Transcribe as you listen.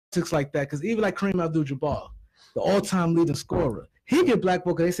like that, because even like Kareem Abdul-Jabbar, the all-time leading scorer, he get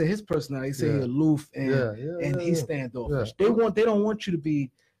blackballed because they say his personality. They say he's aloof and he's standoffish. They don't want you to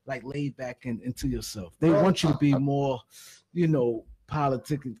be like laid back into yourself. They want you to be more, you know,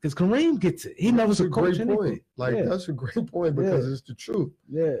 politic. Because Kareem gets it. He never a coach anything. Like that's a great point because it's the truth.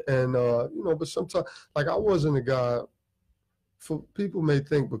 Yeah. And you know, but sometimes like I wasn't a guy. For people may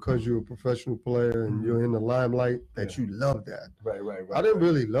think because you're a professional player and you're in the limelight that you love that. Right. I didn't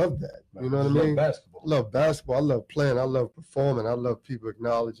really love that. You know what I mean? Basketball. Love basketball. I love playing. I love performing. I love people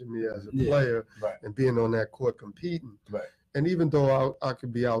acknowledging me as a player and being on that court competing. Right. And even though I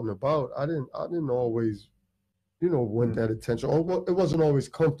could be out and about, I didn't always, you know, want that attention. Or it wasn't always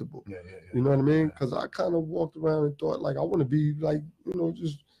comfortable. You know what I mean? Because I kind of walked around and thought like I want to be like, you know,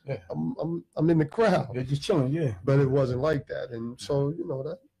 just. I'm in the crowd. You're just chilling, But it wasn't like that, and so you know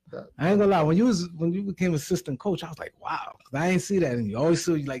that. I ain't gonna lie. When you became assistant coach, I was like, wow, I ain't see that, and you always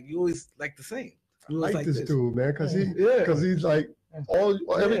like the same. I like this dude, man, because he's like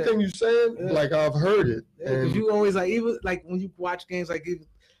everything you saying, like I've heard it. And you always like even like when you watch games like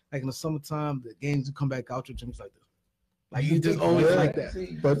in the summertime, the games you come back out your gym like this, like you just always like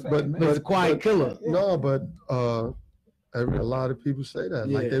that. But it's a quiet killer. No, but. A lot of people say that,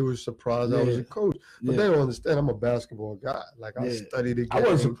 like they were surprised I was a coach, but they don't understand. I'm a basketball guy. Like I studied the game. I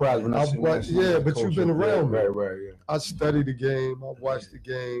wasn't surprised when I watched. But you've been around me. Right. I studied the game. I watched the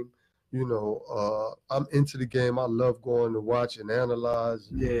game. You know, I'm into the game. I love going to watch and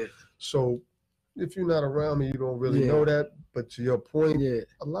analyze. So if you're not around me, you don't really know that. But to your point, a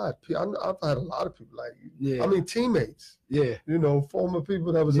lot of people. I've had a lot of people like, I mean, teammates. You know, former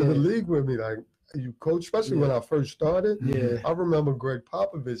people that was in the league with me, like. You coach, especially when I first started. I remember Greg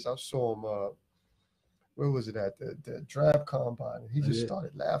Popovich. I saw him. Where was it at the draft combine? He just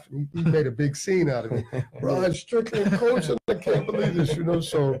started laughing. He made a big scene out of it. Brian Strickland coaching. I can't believe this. You know,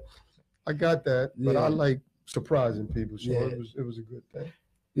 so I got that. But I like surprising people, so it was a good thing.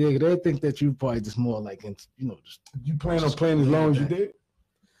 Yeah, they think that you probably just more like, you know, just you plan on playing as long as you did.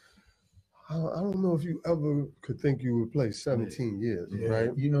 I don't know if you ever could think you would play 17 years,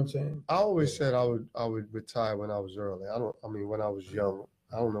 right? You know what I'm saying? I always said I would retire when I was early. When I was young.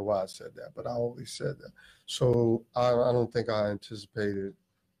 I don't know why I said that, but I always said that. So I don't think I anticipated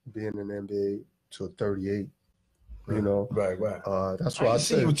being in the N.B.A. till 38. You know, right. That's why I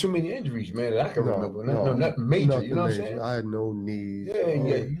said you with too many injuries, man. That I can remember. No, nothing major. You know what I'm saying? I had no knees.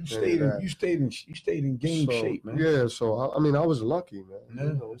 You stayed in game shape, man. Yeah, so I mean, I was lucky,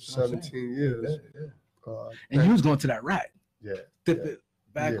 man. You know, 17 years. And you was going to that rack. Tip it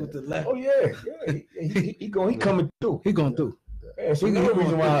back with the left. Oh yeah. He coming through. He going through. Yeah, so another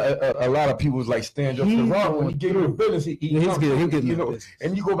reason why a lot of people was like stand up to the rock when he gave you the business. He's getting you know,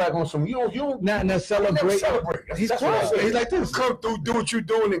 and you go back on some. You don't not celebrate. He's quiet. He's like this. Come through, do what you're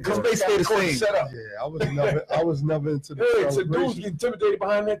doing, and come back the same. Set up. Yeah, I was never into the celebration. So dudes get intimidated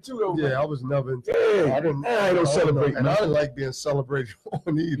behind that too, though. Yeah, I was never into. I don't celebrate, and I didn't like being celebrated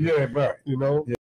on either. Yeah, right. You know.